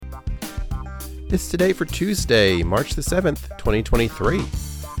It's today for Tuesday, March the 7th, 2023.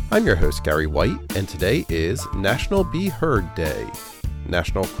 I'm your host, Gary White, and today is National Be Heard Day,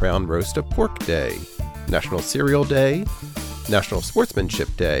 National Crown Roast of Pork Day, National Cereal Day, National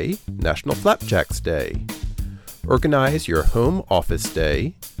Sportsmanship Day, National Flapjacks Day, Organize Your Home Office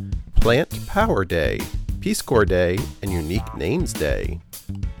Day, Plant Power Day, Peace Corps Day, and Unique Names Day.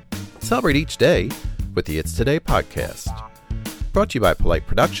 Celebrate each day with the It's Today podcast. Brought to you by Polite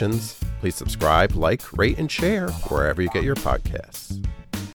Productions. Please subscribe, like, rate, and share wherever you get your podcasts.